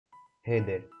Hey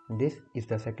there, this is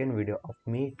the second video of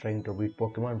me trying to beat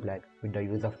Pokemon Black with the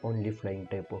use of only flying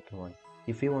type Pokemon.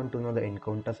 If you want to know the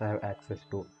encounters I have access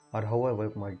to or how I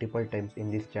worked multiple times in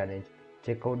this challenge,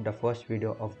 check out the first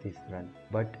video of this run.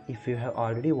 But if you have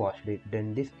already watched it,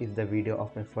 then this is the video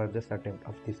of my furthest attempt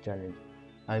of this challenge.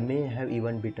 I may have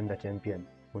even beaten the champion,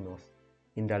 who knows.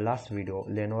 In the last video,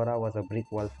 Lenora was a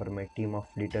brick wall for my team of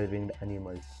little winged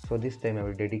animals, so this time I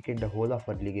will dedicate the whole of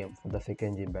early game for the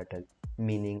second gym battle,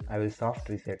 meaning I will soft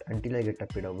reset until I get a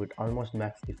Pidove with almost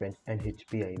max defense and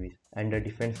HP IVs, and a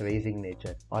defense raising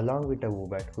nature, along with a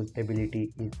Woobat whose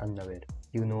ability is unaware.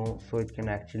 So it can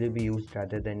actually be used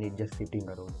rather than it just sitting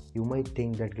around. You might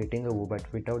think that getting a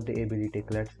Woobat without the ability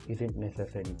clutch isn't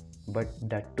necessary, but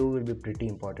that too will be pretty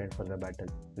important for the battle,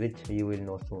 which you will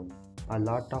know soon. A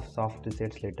lot of soft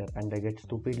resets later and I get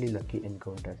stupidly lucky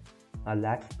encounters. A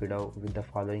lax Pidove with the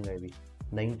following IV: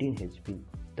 19 HP,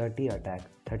 30 attack,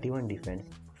 31 defense,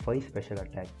 5 special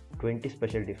attack, 20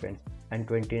 special defense and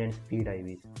 29 speed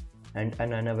IVs, and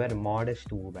an unaware modest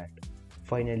Woobat.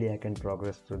 Finally I can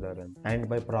progress through the run. And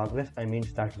by progress I mean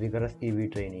start rigorous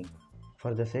EV training.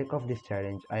 For the sake of this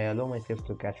challenge, I allow myself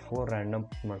to catch 4 random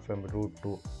Pokemon from Route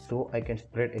 2 so I can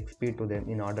spread XP to them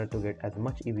in order to get as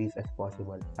much EVs as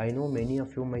possible. I know many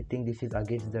of you might think this is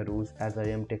against the rules as I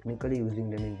am technically using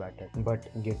them in battle, but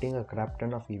getting a crap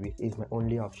ton of EVs is my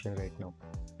only option right now.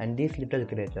 And these little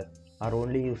creatures are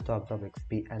only used to absorb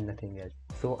XP and nothing else.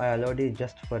 So I allowed it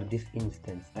just for this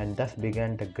instance, and thus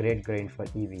began the great grind for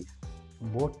EVs.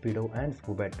 Both Pidove and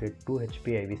Woobat get 2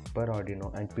 HP IVs per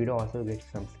Ordino, and Pidove also gets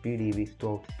some speed EVs to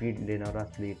outspeed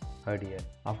Lenora's lead earlier.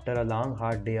 After a long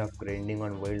hard day of grinding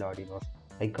on wild Ordinos,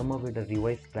 I come up with a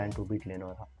revised plan to beat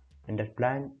Lenora, and that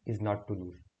plan is not to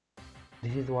lose.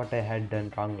 This is what I had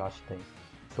done wrong last time.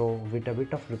 So with a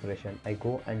bit of preparation, I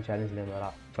go and challenge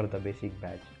Lenora for the basic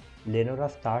badge. Lenora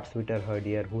starts with her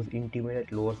Herdier, whose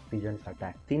Intimidate lowers Pigeon's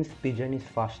attack. Since Pigeon is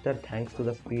faster thanks to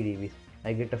the speed EVs,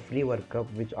 I get a free workup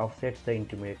which offsets the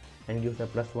Intimidate and gives a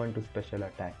 +1 to special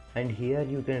attack. And here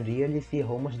you can really see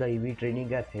how much the EV training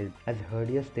has helped, as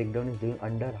Herdier's takedown is doing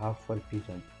under half for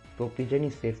Pigeon. So Pigeon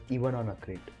is safe even on a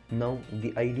crit. Now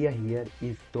the idea here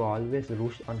is to always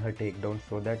rush on her takedown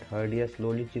so that Herdier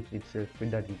slowly chips itself with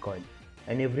the recoil.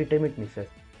 And every time it misses,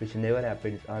 which never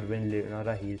happens, or when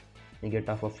Lenora heals, I get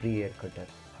off a free air cutter.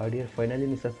 Herdier finally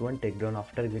misses one takedown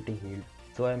after getting healed,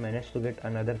 so I managed to get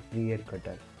another free air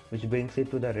cutter, which brings it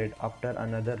to the red after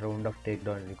another round of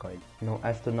takedown recoil. Now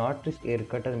as to not risk air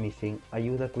cutter missing, I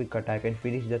use a quick attack and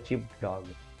finish the chipped dog,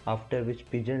 after which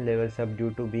Pigeon levels up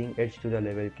due to being edged to the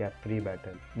level cap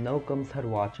pre-battle. Now comes her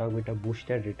Watchog with a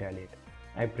boosted Retaliate.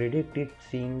 I predict it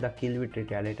seeing the kill with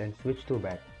Retaliate and switch to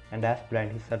Bat, and as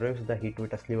planned he survives the hit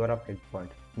with a sliver of health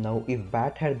points. Now if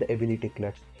Bat had the ability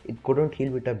clutch, it couldn't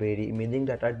heal with a berry, meaning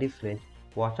that at this range,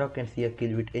 Watchog can see a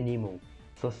kill with any move.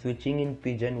 So switching in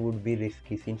Pigeon would be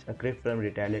risky since a crit from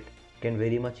Retaliate can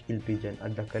very much kill Pigeon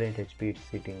at the current HP it's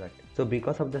sitting at. So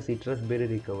because of the citrus berry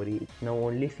recovery, it now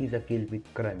only sees a kill with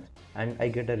Crunch, and I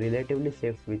get a relatively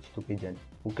safe switch to Pigeon,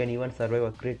 who can even survive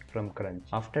a crit from Crunch.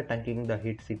 After tanking the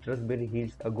hit, citrus berry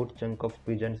heals a good chunk of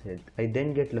Pigeon's health. I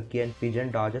then get lucky and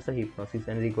Pigeon dodges a hypnosis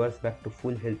and recovers back to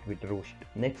full health with Roost.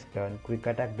 Next turn, quick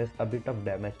attack does a bit of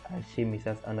damage as she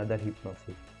misses another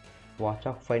hypnosis.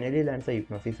 Watchog finally lands a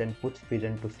hypnosis and puts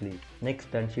Pigeon to sleep.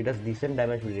 Next turn she does decent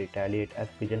damage with Retaliate as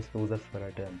Pigeon snoozes for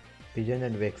a turn. Pigeon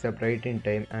then wakes up right in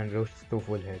time and roasts to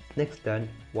full health. Next turn,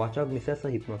 Watchog misses a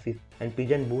hypnosis and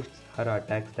Pigeon boosts her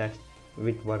attack stats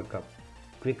with workup.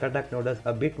 Quick attack now does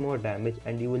a bit more damage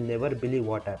and you will never believe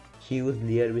what happens. She used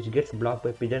Leer, which gets blocked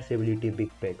by Pigeon's ability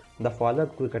Big Peg. The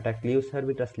follow-up quick attack leaves her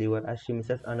with a sliver as she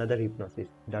misses another hypnosis.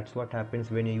 That's what happens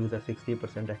when you use a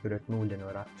 60% accurate new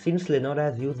Lenora. Since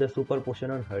Lenora has used the super potion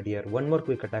on Herdier, one more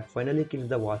quick attack finally kills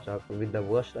the Watchog with the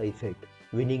worst ice hit,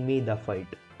 winning me the fight.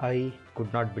 I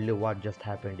could not believe what just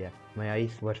happened here. My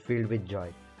eyes were filled with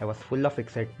joy. I was full of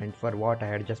excitement for what I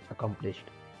had just accomplished.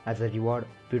 As a reward,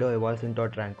 Pidove evolves into a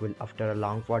Tranquil after a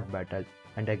long fought battle,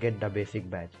 and I get the basic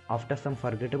badge. After some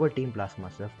forgettable Team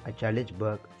Plasma stuff, I challenge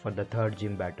Burke for the third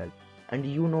gym battle. And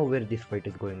you know where this fight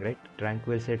is going, right?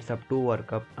 Tranquil sets up 2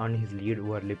 workup on his lead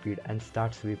Whirlipede and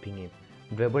starts sweeping him.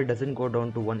 Dwebble doesn't go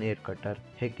down to 1 air cutter,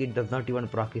 heck it does not even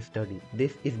proc his study.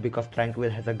 This is because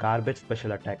Tranquil has a garbage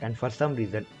special attack and for some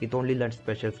reason it only learns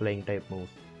special flying type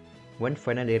moves. One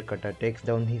final air cutter takes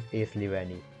down his ace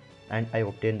Livani, and I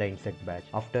obtain the insect badge,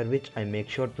 after which I make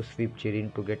sure to sweep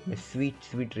Chirin to get my sweet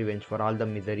revenge for all the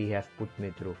misery he has put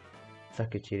me through.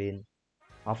 Suck it, Chirin.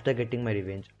 After getting my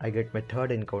revenge, I get my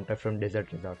third encounter from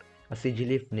Desert Resort, a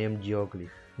Sigilif named Geoglyph.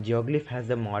 Geoglyph has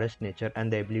a modest nature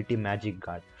and the ability Magic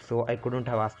Guard, so I couldn't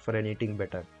have asked for anything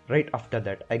better. Right after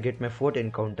that, I get my fourth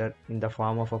encounter in the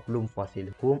form of a plume fossil,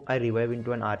 whom I revive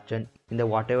into an Archon in the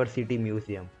whatever city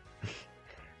museum.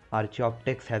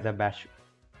 Archaeopteryx has a bash.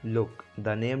 Look,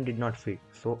 the name did not fit,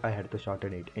 so I had to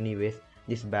shorten it. Anyways,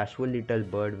 this bashful little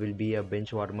bird will be a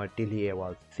bench warmer till he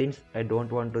evolves, since I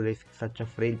don't want to risk such a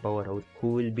frail powerhouse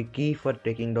who will be key for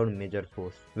taking down major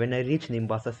foes. When I reach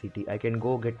Nimbasa city, I can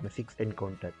go get my 6th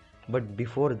encounter. But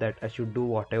before that, I should do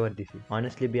whatever this is.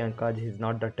 Honestly, Bianca, this is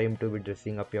not the time to be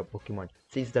dressing up your Pokemon,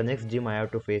 since the next gym I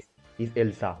have to face is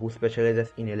Elsa, who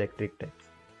specializes in electric types.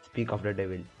 Speak of the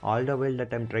devil. All the while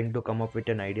that I'm trying to come up with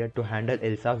an idea to handle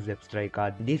Elsa's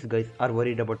Zepstrika, these guys are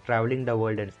worried about traveling the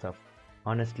world and stuff.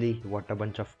 Honestly, what a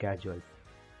bunch of casuals.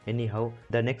 Anyhow,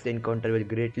 the next encounter will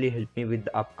greatly help me with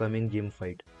the upcoming gym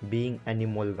fight, being an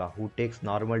Emolga who takes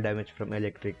normal damage from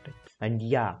electric types. And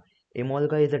yeah,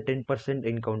 Emolga is a 10%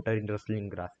 encounter in Rustling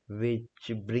Grass,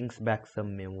 which brings back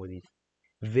some memories.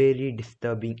 Very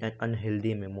disturbing and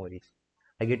unhealthy memories.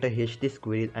 I get a hasty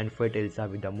squirrel and fight Elsa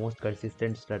with the most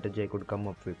consistent strategy I could come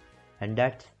up with. And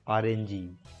that's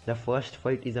RNG. The first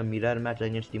fight is a mirror match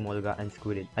against Emolga and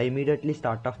Squirrel. I immediately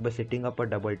start off by setting up a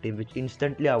double team which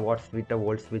instantly awards with a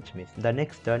Volt Switch miss. The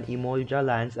next turn, Emolga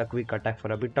lands a quick attack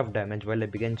for a bit of damage while I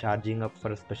begin charging up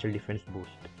for a special defense boost.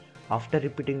 After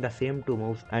repeating the same two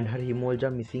moves and her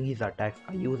Emolga missing his attacks,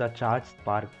 I use a Charged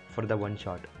Spark for the one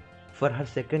shot. For her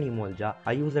second Emolga,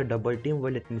 I use a double team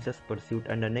while it misses pursuit,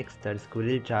 and the next turn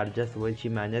Squirrel charges while she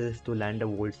manages to land a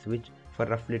Volt Switch for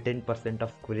roughly 10%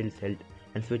 of Squirrel's health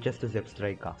and switches to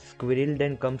Zepstrika. Squirrel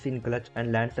then comes in clutch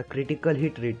and lands a critical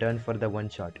hit return for the one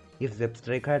shot. If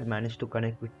Zepstrika had managed to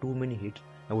connect with too many hits,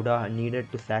 I would have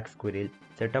needed to sack Squirrel,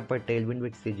 set up a Tailwind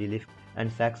with Sigilif, and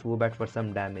sack Swoobat for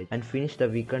some damage, and finish the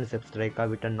weakened Zepstrika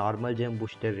with a normal gem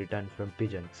boosted return from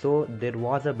Pigeon. So there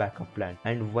was a backup plan.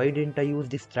 And why didn't I use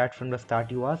this strat from the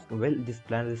start, you ask? Well, this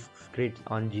plan risks crits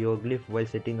on Geoglyph while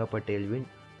setting up a Tailwind,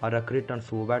 or a crit on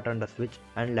Swoobat on the switch,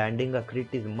 and landing a crit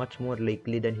is much more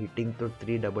likely than hitting through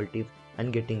 3 double teams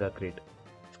and getting a crit.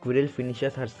 Squirrel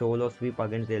finishes her solo sweep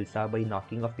against Elsa by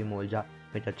knocking off Emolga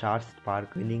with a Charged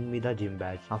Spark, winning me the gym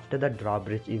badge. After the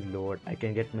drawbridge is lowered, I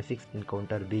can get my 6th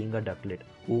encounter being a Ducklet,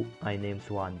 who I name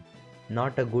Swan.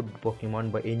 Not a good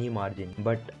Pokemon by any margin,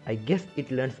 but I guess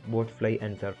it learns both fly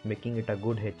and surf, making it a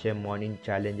good HM morning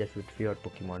challenges with fewer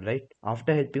Pokemon, right?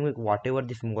 After helping with whatever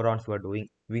these morons were doing,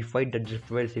 we fight the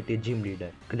Driftwell City gym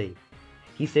leader, Clay.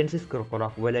 He sends his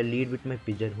Krokorok while I lead with my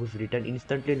Pigeon, whose return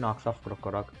instantly knocks off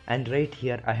Krokorok. And right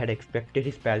here I had expected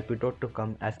his Palpitoad to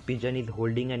come, as Pigeon is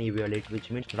holding an Eviolite, which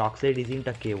means Rock Slide isn't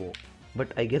a KO.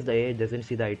 But I guess the AI doesn't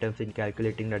see the items in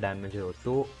calculating the damage roll,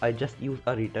 so I just use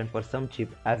a return for some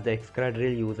chip, as the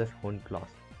Excadrill uses Horn Claws.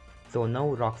 So now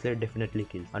Rock Slide definitely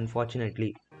kills.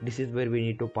 Unfortunately, this is where we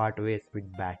need to part ways with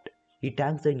Bat. He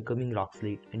tanks the incoming Rock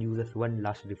Slide and uses one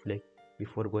last Reflect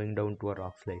before going down to a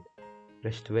Rock Slide.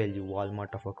 Rest well, you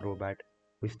Walmart of a Crobat,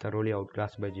 who is thoroughly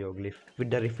outclassed by Geoglyph. With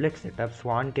the Reflect setup,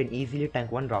 Swan can easily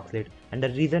tank one Rock Slide, and the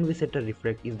reason we set a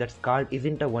Reflect is that Scald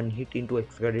isn't a one hit into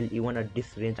Excadrill even at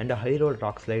this range, and a high roll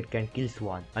Rock Slide can kill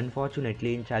Swan.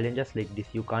 Unfortunately, in challenges like this,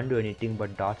 you can't do anything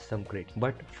but dodge some crits.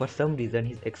 But for some reason,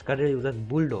 his Excadrill uses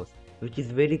Bulldoze, which is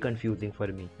very confusing for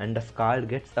me, and the Scald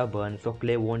gets a burn so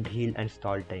Clay won't heal and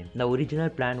stall time. The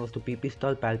original plan was to PP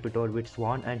stall Palpitoad with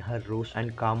Swan and her Roosh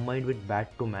and Calm Mind with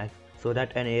Bat to max, so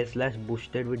that an Air Slash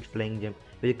boosted with Flying Gem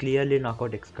will clearly knock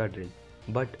out Excadrill.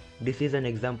 But this is an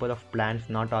example of plans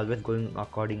not always going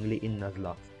accordingly in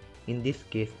Nuzlocke. In this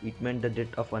case, it meant the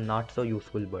death of a not so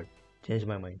useful bird. Changed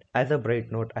my mind. As a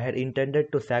bright note, I had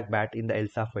intended to sack Bat in the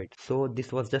Elsa fight, so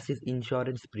this was just his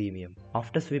insurance premium.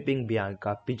 After sweeping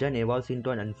Bianca, Pigeon evolves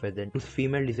into an Unpheasant, whose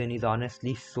female design is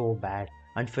honestly so bad.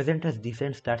 Unpheasant has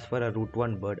decent stats for a Route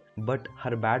 1 bird, but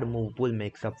her bad move pool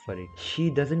makes up for it. She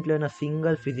doesn't learn a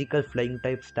single physical flying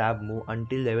type stab move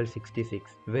until level 66,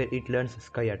 where it learns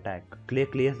Sky Attack. Clay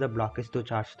clears the blockage to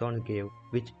Chargestone Cave,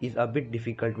 which is a bit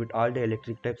difficult with all the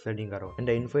electric types running around, and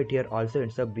the infight here also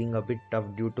ends up being a bit tough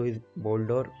due to his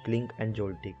Boulder, Clink and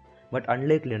Joltik. But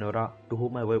unlike Lenora, to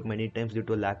whom I wiped many times due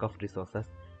to lack of resources,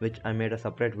 which I made a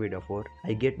separate video for,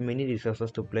 I get many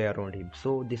resources to play around him,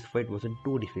 so this fight wasn't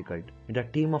too difficult. With a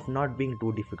team of not being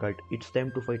too difficult, it's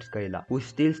time to fight Skyla, who is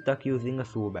still stuck using a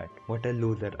Swoobat. What a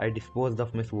loser, I disposed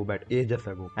of my Swoobat ages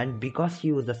ago. And because she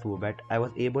used the Swoobat, I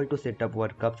was able to set up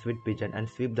World Cups with Pigeon and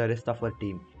sweep the rest of her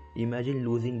team. Imagine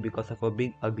losing because of a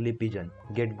big ugly Pigeon.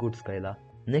 Get good, Skyla.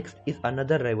 Next is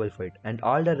another rival fight, and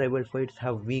all the rival fights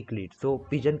have weak leads, so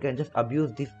Pigeon can just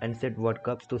abuse this and set World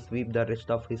Cups to sweep the rest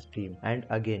of his team. And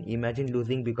again, imagine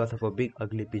losing because of a big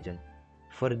ugly Pigeon.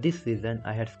 For this reason,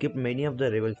 I had skipped many of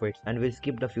the rival fights and will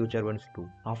skip the future ones too.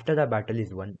 After the battle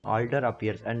is won, Alder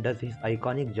appears and does his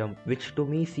iconic jump, which to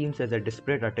me seems as a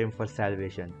desperate attempt for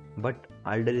salvation. But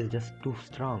Alder is just too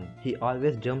strong. He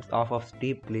always jumps off of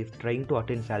steep cliffs trying to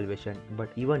attain salvation, but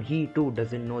even he too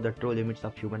doesn't know the true limits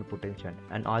of human potential,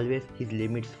 and always his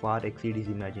limits far exceed his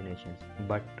imaginations.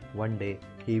 But one day,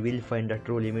 he will find the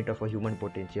true limit of a human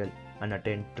potential and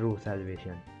attain true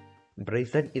salvation.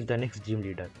 Bryson is the next gym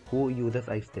leader who uses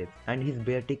ice steps, and his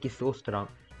bear tick is so strong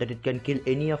that it can kill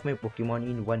any of my Pokemon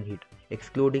in one hit,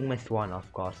 excluding my Swan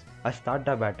of course. I start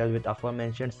the battle with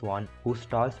aforementioned Swan who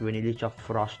stalls Vanillish of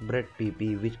Frostbred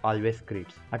PP which always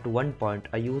crits. At one point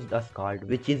I used a Scald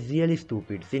which is really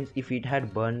stupid since if it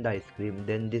had burned the ice cream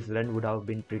then this run would have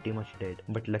been pretty much dead.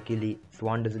 But luckily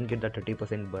Swan doesn't get the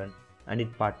 30% burn and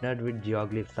it partnered with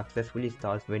Geoglyph successfully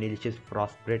stalls Vanillish's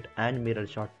Frostbred and Mirror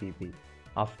Shot PP.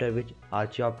 After which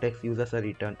Archaeopteryx uses a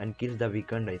return and kills the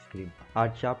weakened ice cream.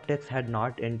 Archaeopteryx had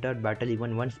not entered battle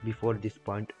even once before this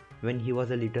point when he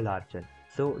was a little archer.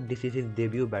 So this is his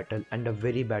debut battle and a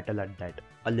very battle at that.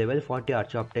 A level 40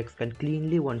 Archaeopteryx can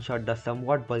cleanly one-shot the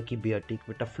somewhat bulky Beartic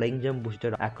with a flying jump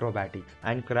boosted acrobatics,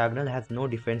 and Cragnal has no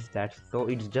defense stats so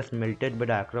it's just melted by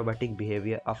the acrobatic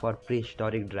behavior of our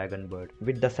prehistoric dragon bird.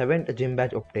 With the 7th gym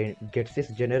badge obtained,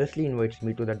 Getsis generously invites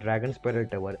me to the Dragon Spiral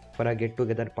Tower for a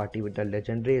get-together party with the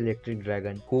legendary electric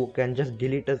dragon who can just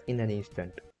delete us in an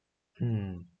instant.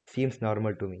 Seems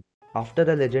normal to me. After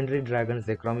the legendary dragon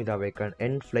Zekrom is awakened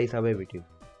and flies away with you.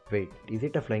 Wait, is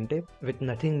it a flying type? With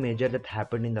nothing major that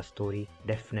happened in the story,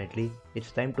 definitely,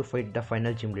 it's time to fight the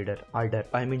final gym leader,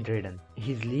 Drayden.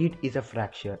 His lead is a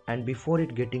fracture and before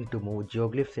it getting to move,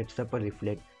 Geoglyph sets up a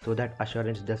reflect so that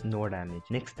Assurance does no damage.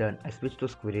 Next turn, I switch to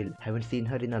Squirrel, haven't seen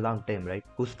her in a long time right,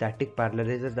 who static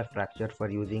paralyzes the fracture for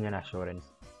using an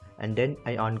Assurance. And then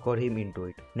I encore him into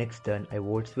it. Next turn, I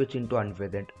Volt Switch into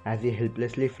Unpheasant as he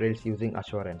helplessly frails using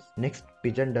Assurance. Next,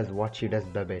 Pigeon does what she does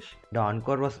the best. The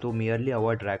encore was to merely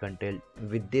avoid Dragon Tail.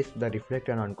 With this, the Reflect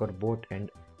and Encore both end,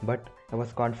 but I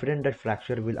was confident that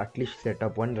Fracture will at least set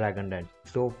up one Dragon Dance.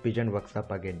 So Pigeon works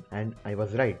up again, and I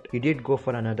was right. He did go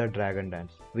for another Dragon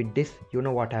Dance. With this, you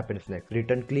know what happens next.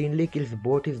 Return cleanly kills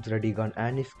both his Druddigon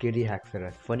and his scary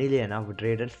Haxorus. Funnily enough,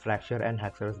 Drayden's Fracture and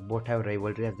Haxorus both have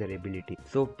rivalry as their ability,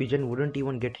 so Pigeon wouldn't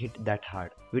even get hit that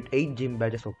hard. With 8 gym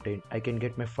badges obtained, I can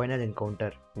get my final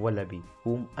encounter, Wallaby,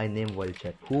 whom I name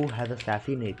Vulture, who has a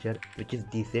sassy nature which is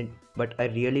decent, but I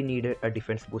really needed a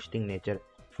defense boosting nature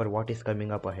for what is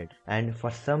coming up ahead. And for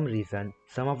some reason,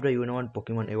 some of the Univon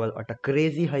Pokemon evolve at a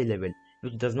crazy high level,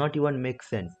 which does not even make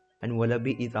sense, and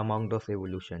Wallaby is among those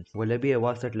evolutions. Wallaby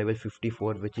evolves at level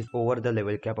 54, which is over the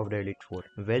level cap of the Elite Four.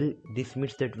 Well, this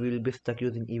means that we will be stuck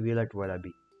using Eevee at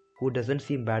Wallaby, who doesn't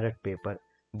seem bad at paper,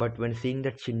 but when seeing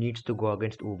that she needs to go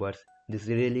against Ubers, this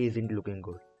really isn't looking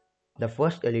good. The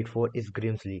first Elite Four is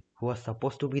Grimsley, who was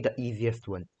supposed to be the easiest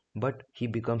one, but he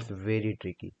becomes very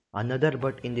tricky. Another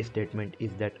but in this statement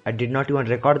is that I did not even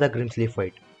record the Grimsley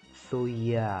fight. So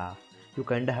yeah, you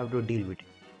kinda have to deal with it.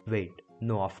 Wait,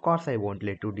 no, of course I won't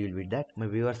let you deal with that. My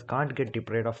viewers can't get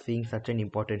deprived of seeing such an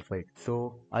important fight.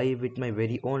 So I, with my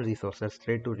very own resources,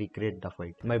 try to recreate the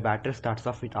fight. My battle starts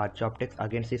off with Archaeopteryx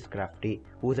against his Crafty,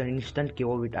 who is an instant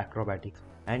KO with acrobatics.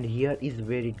 And here is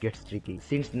where it gets tricky.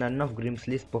 Since none of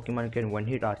Grimsley's Pokemon can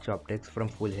one-hit Archaeopteryx from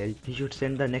full health, he should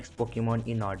send the next Pokemon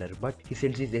in order, but he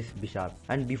sends his S Bishop.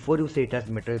 And before you say it has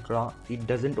Metal Claw, it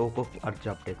doesn't open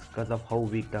Archaeopteryx because of how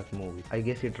weak that move is. I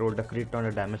guess it rolled a crit on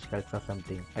a damage calc or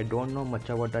something. I don't know much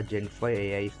about the Gen 5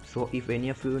 AIs, so if any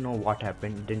of you know what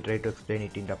happened, then try to explain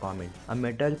it in the comments. A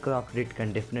Metal Claw crit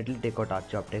can definitely take out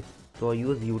Archaeopteryx, so I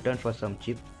use U-turn for some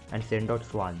chip and send out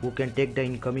Swan, who can take the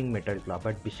incoming Metal Claw,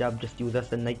 but Bishop just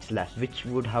uses a Night Slash, which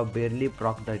would have barely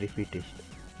procced the Defeatist.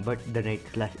 But the Night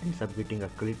Slash ends up getting a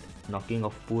crit, knocking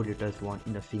off poor little Swan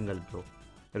in a single blow.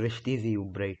 Rest easy, you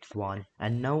bright Swan.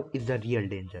 And now is the real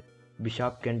danger.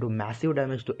 Bishop can do massive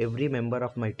damage to every member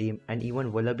of my team, and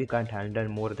even Wallaby can't handle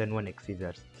more than one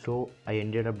X-Scissors. So I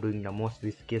ended up doing the most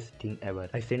riskiest thing ever.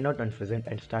 I send out Unpheasant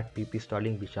and start PP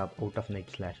stalling Bishop out of Night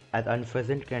Slash, as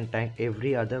Unpheasant can tank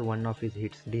every other one of his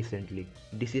hits decently.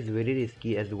 This is very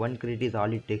risky as one crit is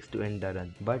all it takes to end the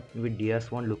run. But with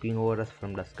DS1 looking over us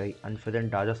from the sky, Unpheasant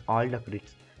dodges all the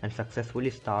crits and successfully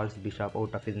stalls Bishop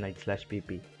out of his Night Slash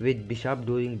PP. With Bishop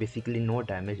doing basically no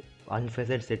damage,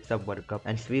 Unpheasant sets up Work Up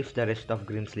and sweeps the rest of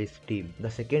Grimsley's team. The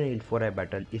second Elite Four I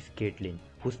battle is Caitlyn,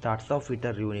 who starts off with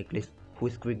her Runic list, who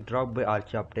is quick dropped by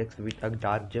Archaeopteryx with a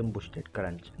dark gem boosted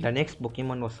crunch. The next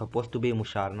Pokemon was supposed to be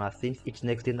Musharna since it's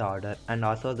next in the order and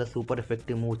also the super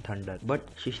effective move Thunder, but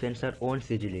she sends her own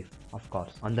Sigilyph, of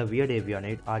course. On the weird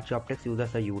Avianite, Archaeopteryx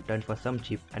uses a U-turn for some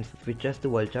chip and switches to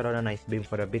Vulture on an Ice Beam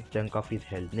for a big chunk of his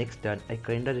health. Next turn, I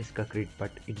kinda risk a crit,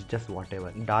 but it's just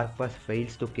whatever. Dark Pulse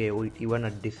fails to KO it even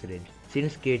at this range.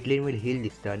 Since Caitlyn will heal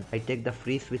this turn, I take the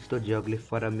free switch to Geoglyph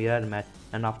for a mirror match,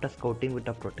 and after scouting with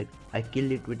a Protect, I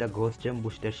kill it with a Ghost Gem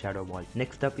boosted Shadow Ball.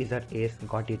 Next up is our ace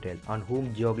Gottitail, on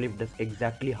whom Geoglyph does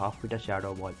exactly half with a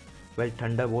Shadow Ball, while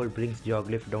Thunderbolt brings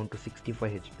Geoglyph down to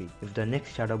 65 HP. If the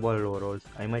next Shadow Ball rolls,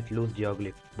 I might lose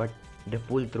Geoglyph, but they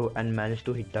pull through and manage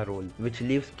to hit the roll, which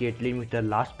leaves Caitlyn with her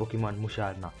last Pokemon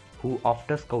Musharna, who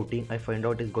after scouting I find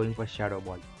out is going for Shadow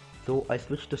Ball. So I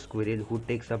switch to Squirrel, who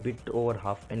takes a bit over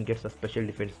half and gets a special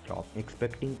defense drop.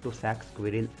 Expecting to sack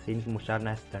Squirrel since Musharna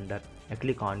has Thunder, I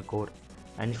click Encore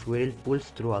and Squirrel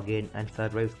pulls through again and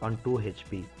survives on 2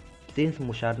 HP. Since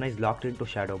Musharna is locked into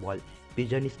Shadow Ball,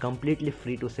 Pigeon is completely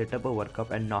free to set up a workup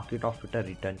and knock it off with a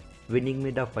return, winning me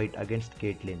the fight against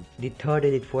Caitlyn. The third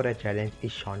Elite Four I challenge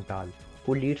is Chantal,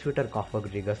 who leads with her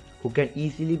Cofagrigus, who can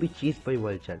easily be cheesed by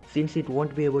Vulture since it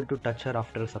won't be able to touch her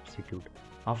after a substitute.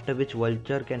 After which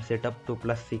Vulture can set up to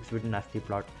 +6 with Nasty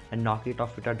Plot and knock it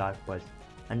off with a Dark Pulse.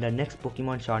 And the next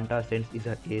Pokemon Chantal sends is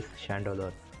her ace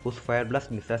Chandelure, whose Fire Blast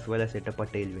misses while I set up a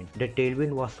Tailwind. The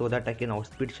Tailwind was so that I can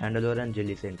outspeed Chandelure and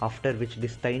Jellicent, after which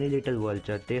this tiny little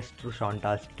Vulture tears through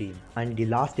Chantal's team. And the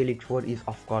last Elite Four is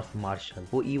of course Marshall,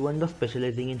 who even though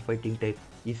specializing in fighting types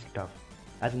is tough,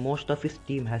 as most of his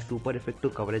team has super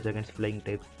effective coverage against flying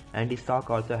types and his Sock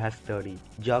also has Sturdy.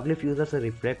 Geoglyph uses a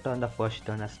Reflect on the first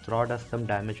turn as Straw does some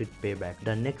damage with Payback.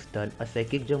 The next turn, a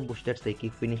Psychic Jump boosted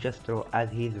Psychic finishes through as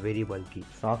he is very bulky.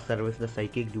 Sock survives the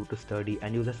Psychic due to Sturdy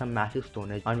and uses a massive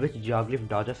Stone Edge on which Geoglyph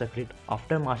dodges a crit.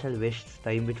 After Marshall wastes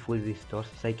time with full restores,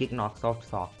 Psychic knocks out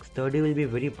Sock. Sturdy will be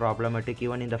very problematic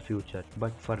even in the future,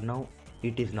 but for now,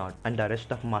 it is not, and the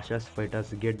rest of Marshall's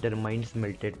fighters get their minds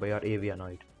melted by our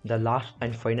Avianoid. The last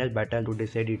and final battle to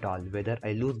decide it all, whether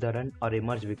I lose the run or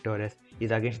emerge victorious,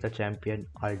 is against the champion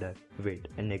Alder. Wait,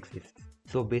 and exists.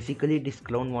 So basically this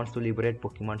clown wants to liberate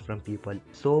Pokemon from people,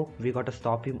 so we gotta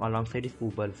stop him alongside his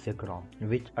Uber Zekrom,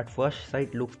 which at first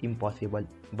sight looks impossible,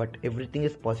 but everything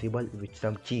is possible with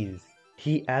some cheese.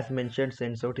 He, as mentioned,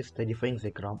 sends out his terrifying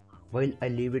Zekrom, while I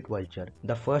leave it Vulture.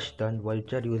 The first turn,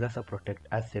 Vulture uses a Protect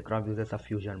as Zekrom uses a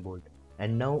Fusion Bolt.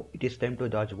 And now it is time to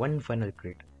dodge one final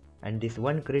crit, and this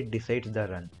one crit decides the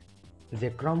run.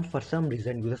 Zekrom for some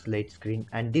reason uses Light Screen,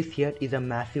 and this here is a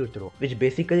massive throw, which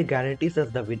basically guarantees us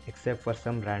the win except for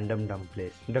some random dumb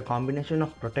plays. The combination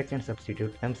of Protect and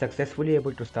Substitute, I am successfully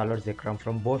able to stall out Zekrom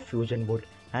from both Fusion Bolt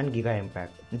and Giga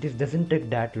Impact. This doesn't take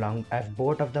that long as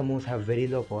both of the moves have very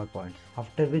low power points,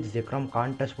 after which Zekrom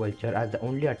can't touch Vulture as the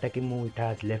only attacking move it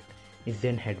has left is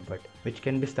Zen Headbutt, which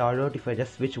can be stalled out if I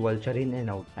just switch Vulture in and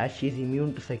out, as she is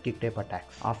immune to Psychic type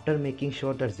attacks. After making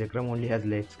sure that Zekrom only has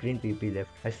Light Screen PP left,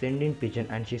 I send in Pigeon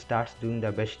and she starts doing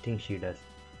the best thing she does.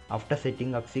 After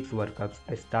setting up 6 workups,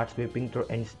 I start sweeping through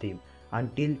End's team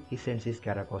until he sends his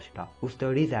Caracosta, whose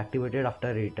Sturdy is activated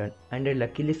after return, and I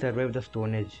luckily survive the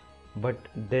Stone Edge. But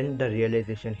then the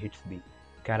realization hits me.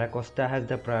 Caracosta has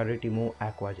the priority move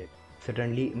Aqua Jet.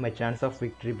 Suddenly, my chance of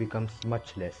victory becomes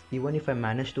much less. Even if I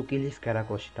manage to kill his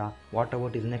Caracosta, what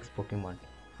about his next Pokemon?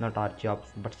 Not Archeops,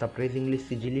 but surprisingly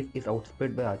Sigilyph is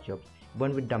outsped by Archeops,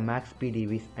 even with the max speed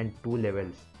EVs and 2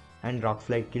 levels. And Rock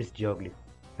Slide kills Geoglyph.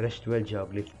 Rest well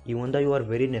Geoglyph. Even though you are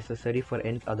very necessary for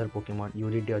any other Pokemon, you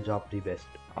did your job the best.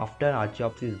 After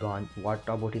Archeops is gone, what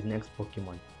about his next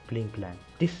Pokemon? Klinklang.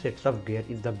 This sets of gear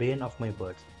is the bane of my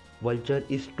birds. Vulture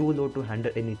is too low to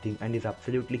handle anything and is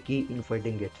absolutely key in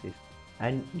fighting Getsis.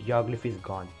 And Geoglyph is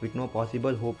gone. With no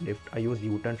possible hope left, I use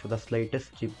U-turn for the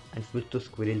slightest chip and switch to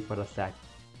Squirrel for a sack.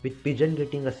 With Pigeon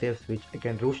getting a safe switch, I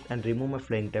can roost and remove my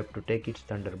flying type to take its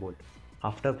Thunderbolt.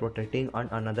 After protecting on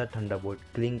another Thunderbolt,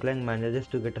 Klinklang manages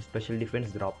to get a special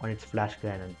defense drop on its Flash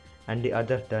Cannon. And the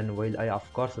other turn, while I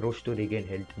of course rush to regain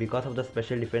health because of the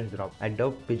special defense drop, I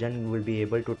doubt Pigeon will be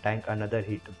able to tank another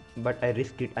hit, but I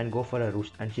risk it and go for a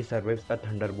roost and she survives a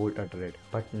Thunderbolt at red.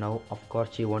 But now of course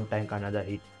she won't tank another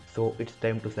hit, so it's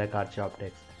time to sack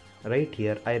Archaeopteryx. Right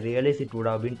here, I realize it would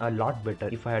have been a lot better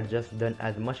if I had just done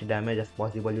as much damage as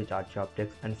possible with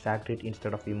Archaeopteryx and sacked it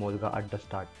instead of Emolga at the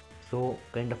start. So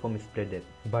kind of a misplay there.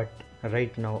 But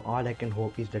right now all I can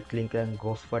hope is that Klinklang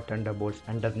goes for Thunderbolts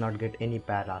and does not get any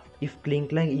paras. If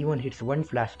Klinklang even hits one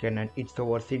Flash Cannon, it's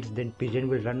over since then Pigeon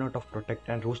will run out of Protect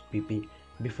and Roost PP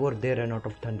before they run out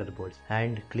of Thunderbolts.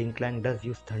 And Klinklang does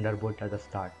use Thunderbolt at the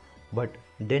start. But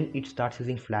then it starts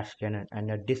using flash cannon,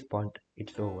 and at this point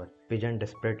it's over. Pigeon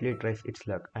desperately tries its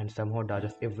luck and somehow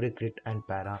dodges every crit and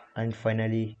para and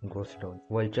finally goes down.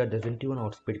 Vulture doesn't even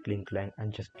outspeed Clink Clang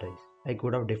and just dies. I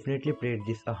could have definitely played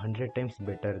this 100 times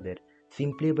better there.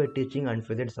 Simply by teaching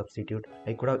unfeathered substitute,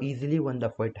 I could have easily won the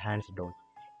fight hands down.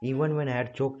 Even when I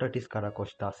had choked at his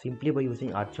Karakosta, simply by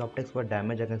using Archaeoptex for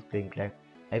damage against Clink Clang,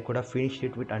 I could have finished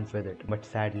it with Unfeathered, but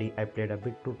sadly I played a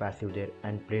bit too passive there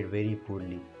and played very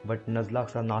poorly. But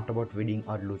Nuzlocks are not about winning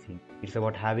or losing, it's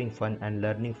about having fun and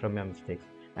learning from your mistakes.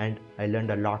 And I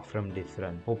learned a lot from this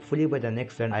run. Hopefully by the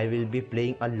next run I will be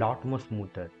playing a lot more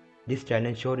smoother. This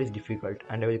challenge sure is difficult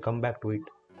and I will come back to it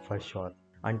for sure.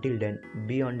 Until then,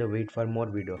 be on the wait for more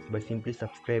videos by simply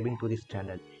subscribing to this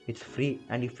channel. It's free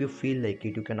and if you feel like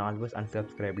it you can always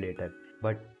unsubscribe later.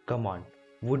 But come on,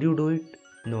 would you do it?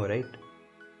 No, right?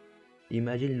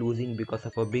 Imagine losing because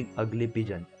of a big ugly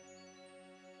pigeon.